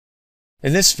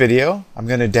In this video, I'm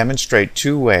going to demonstrate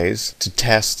two ways to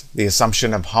test the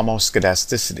assumption of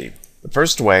homoscedasticity. The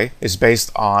first way is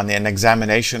based on an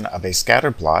examination of a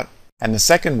scatter plot, and the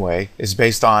second way is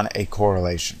based on a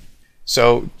correlation.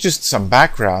 So just some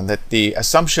background that the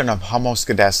assumption of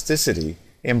homoscedasticity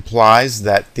implies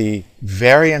that the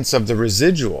variance of the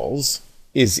residuals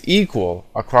is equal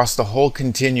across the whole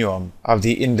continuum of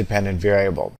the independent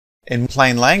variable. In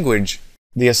plain language,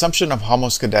 the assumption of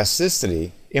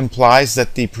homoscedasticity implies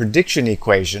that the prediction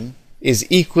equation is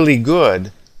equally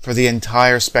good for the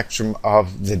entire spectrum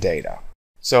of the data.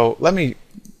 So let me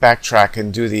backtrack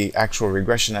and do the actual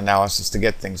regression analysis to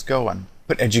get things going.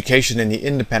 Put education in the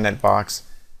independent box,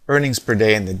 earnings per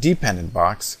day in the dependent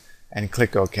box, and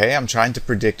click OK. I'm trying to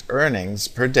predict earnings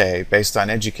per day based on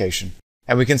education.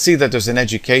 And we can see that there's an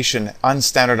education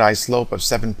unstandardized slope of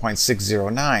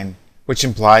 7.609, which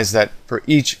implies that for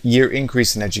each year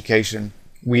increase in education,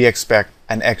 we expect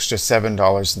an extra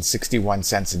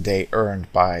 $7.61 a day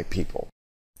earned by people.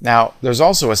 Now, there's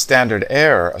also a standard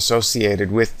error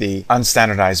associated with the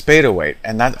unstandardized beta weight,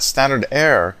 and that standard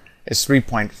error is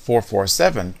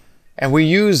 3.447, and we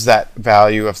use that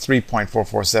value of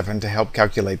 3.447 to help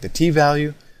calculate the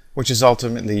t-value, which is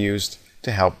ultimately used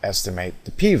to help estimate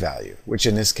the p-value, which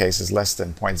in this case is less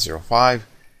than 0.05,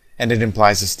 and it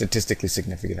implies a statistically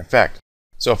significant effect.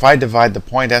 So if I divide the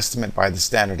point estimate by the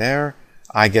standard error,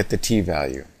 I get the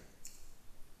t-value.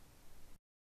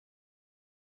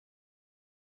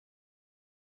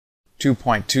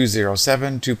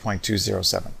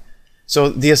 .207. So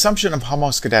the assumption of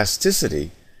homoscedasticity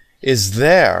is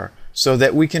there so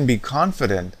that we can be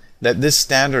confident that this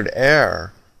standard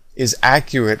error is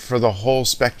accurate for the whole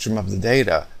spectrum of the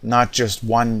data, not just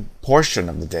one portion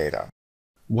of the data.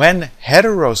 When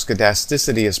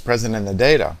heteroscedasticity is present in the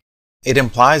data, it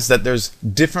implies that there's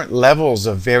different levels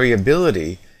of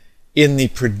variability in the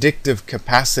predictive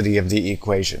capacity of the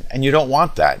equation. And you don't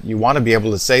want that. You want to be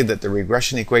able to say that the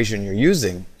regression equation you're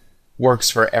using works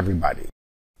for everybody.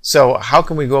 So how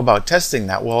can we go about testing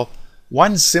that? Well,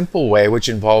 one simple way, which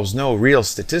involves no real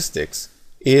statistics,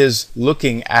 is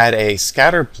looking at a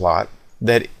scatter plot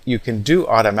that you can do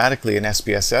automatically in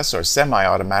SPSS or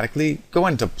semi-automatically. Go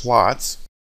into plots,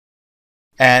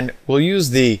 and we'll use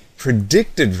the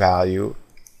predicted value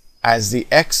as the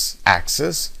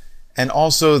x-axis and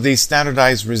also the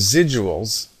standardized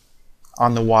residuals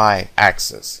on the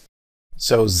y-axis.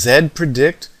 So z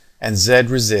predict and z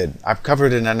resid. I've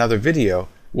covered in another video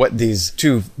what these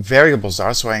two variables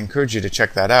are, so I encourage you to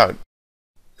check that out.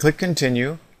 Click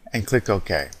continue and click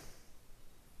OK.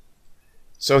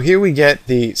 So here we get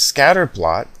the scatter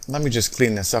plot. Let me just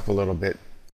clean this up a little bit.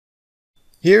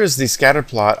 Here is the scatter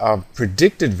plot of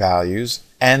predicted values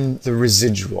and the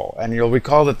residual. And you'll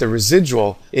recall that the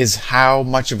residual is how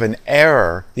much of an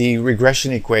error the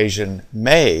regression equation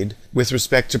made with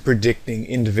respect to predicting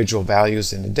individual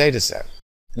values in the dataset.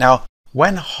 Now,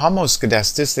 when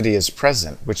homoscedasticity is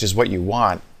present, which is what you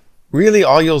want, really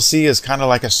all you'll see is kind of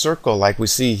like a circle like we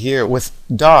see here with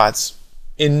dots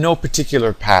in no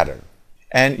particular pattern.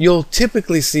 And you'll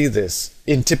typically see this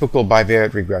in typical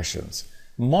bivariate regressions.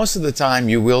 Most of the time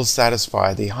you will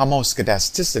satisfy the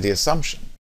homoscedasticity assumption.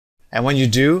 And when you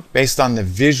do, based on the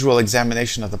visual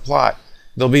examination of the plot,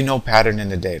 there'll be no pattern in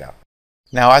the data.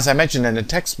 Now, as I mentioned in the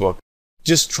textbook,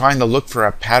 just trying to look for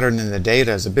a pattern in the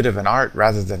data is a bit of an art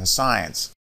rather than a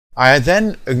science. I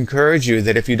then encourage you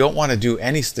that if you don't want to do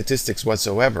any statistics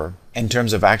whatsoever in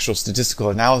terms of actual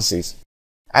statistical analyses,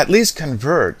 at least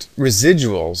convert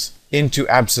residuals into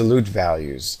absolute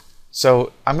values.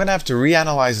 So I'm going to have to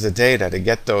reanalyze the data to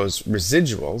get those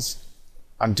residuals.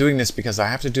 I'm doing this because I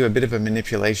have to do a bit of a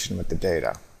manipulation with the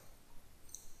data.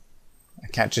 I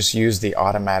can't just use the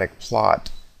automatic plot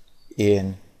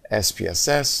in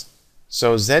SPSS.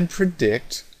 So Z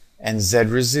predict and Z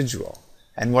residual.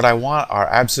 And what I want are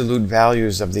absolute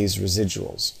values of these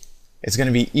residuals. It's going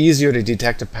to be easier to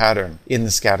detect a pattern in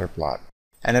the scatter plot.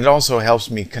 And it also helps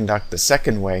me conduct the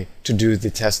second way to do the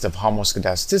test of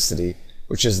homoscedasticity,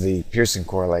 which is the Pearson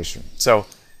correlation. So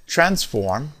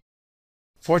transform.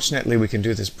 Fortunately, we can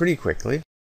do this pretty quickly.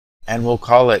 And we'll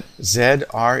call it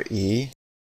ZRE1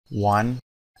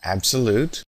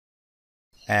 absolute.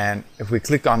 And if we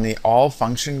click on the all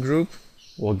function group,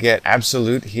 we'll get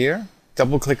absolute here.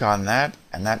 Double click on that,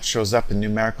 and that shows up in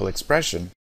numerical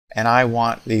expression. And I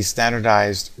want the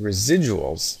standardized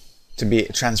residuals to be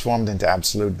transformed into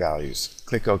absolute values.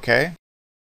 Click OK.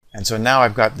 And so now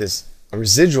I've got this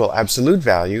residual absolute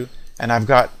value, and I've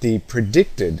got the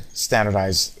predicted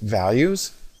standardized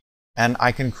values, and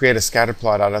I can create a scatter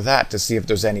plot out of that to see if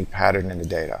there's any pattern in the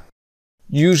data.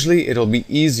 Usually it'll be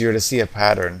easier to see a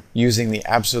pattern using the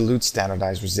absolute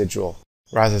standardized residual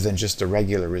rather than just a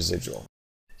regular residual.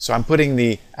 So I'm putting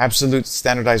the absolute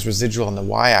standardized residual on the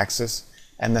y-axis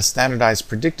and the standardized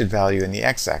predicted value in the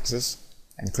x-axis,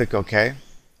 and click OK.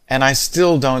 And I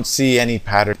still don't see any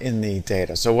pattern in the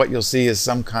data. So what you'll see is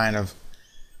some kind of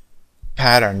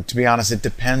pattern. To be honest, it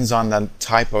depends on the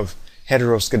type of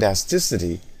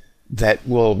heteroscedasticity that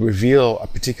will reveal a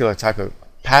particular type of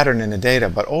pattern in the data,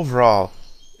 but overall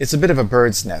it's a bit of a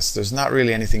bird's nest. There's not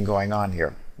really anything going on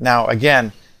here. Now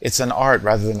again, it's an art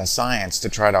rather than a science to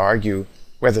try to argue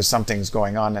whether something's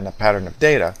going on in a pattern of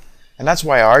data, and that's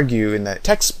why I argue in the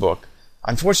textbook.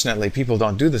 Unfortunately, people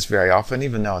don't do this very often,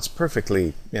 even though it's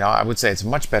perfectly, I would say it's a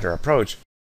much better approach.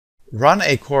 Run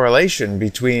a correlation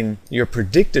between your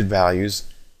predicted values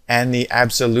and the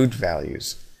absolute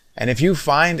values. And if you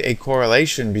find a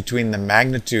correlation between the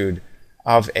magnitude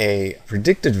of a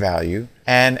predicted value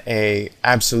and an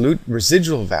absolute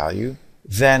residual value,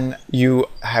 then you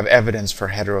have evidence for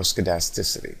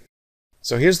heteroscedasticity.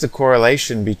 So here's the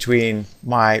correlation between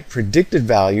my predicted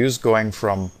values going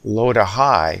from low to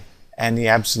high and the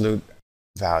absolute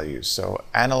values. So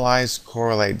analyze,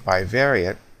 correlate,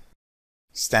 bivariate,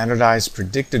 standardize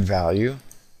predicted value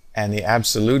and the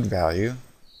absolute value,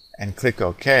 and click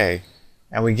OK,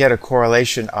 and we get a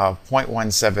correlation of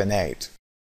 0.178.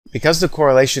 Because the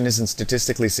correlation isn't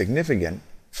statistically significant,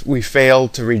 we fail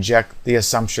to reject the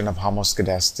assumption of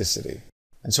homoscedasticity.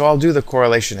 And so I'll do the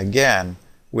correlation again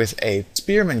with a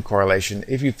Spearman correlation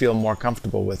if you feel more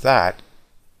comfortable with that.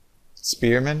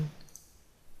 Spearman,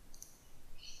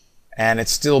 and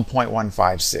it's still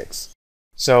 0.156.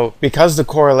 So because the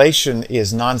correlation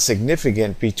is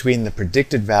non-significant between the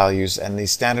predicted values and the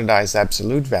standardized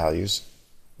absolute values,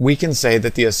 we can say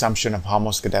that the assumption of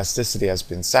homoscedasticity has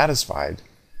been satisfied.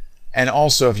 And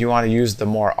also, if you want to use the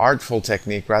more artful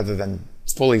technique rather than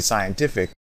fully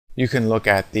scientific, you can look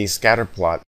at the scatter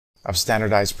plot of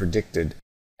standardized predicted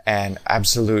and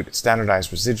absolute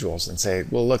standardized residuals and say,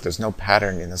 well, look, there's no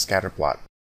pattern in the scatter plot.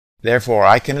 Therefore,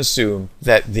 I can assume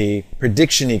that the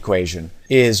prediction equation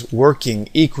is working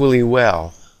equally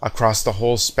well across the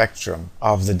whole spectrum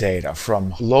of the data,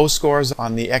 from low scores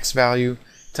on the X value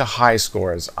to high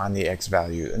scores on the X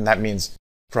value. And that means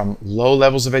from low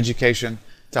levels of education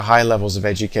to high levels of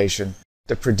education,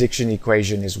 the prediction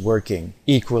equation is working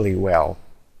equally well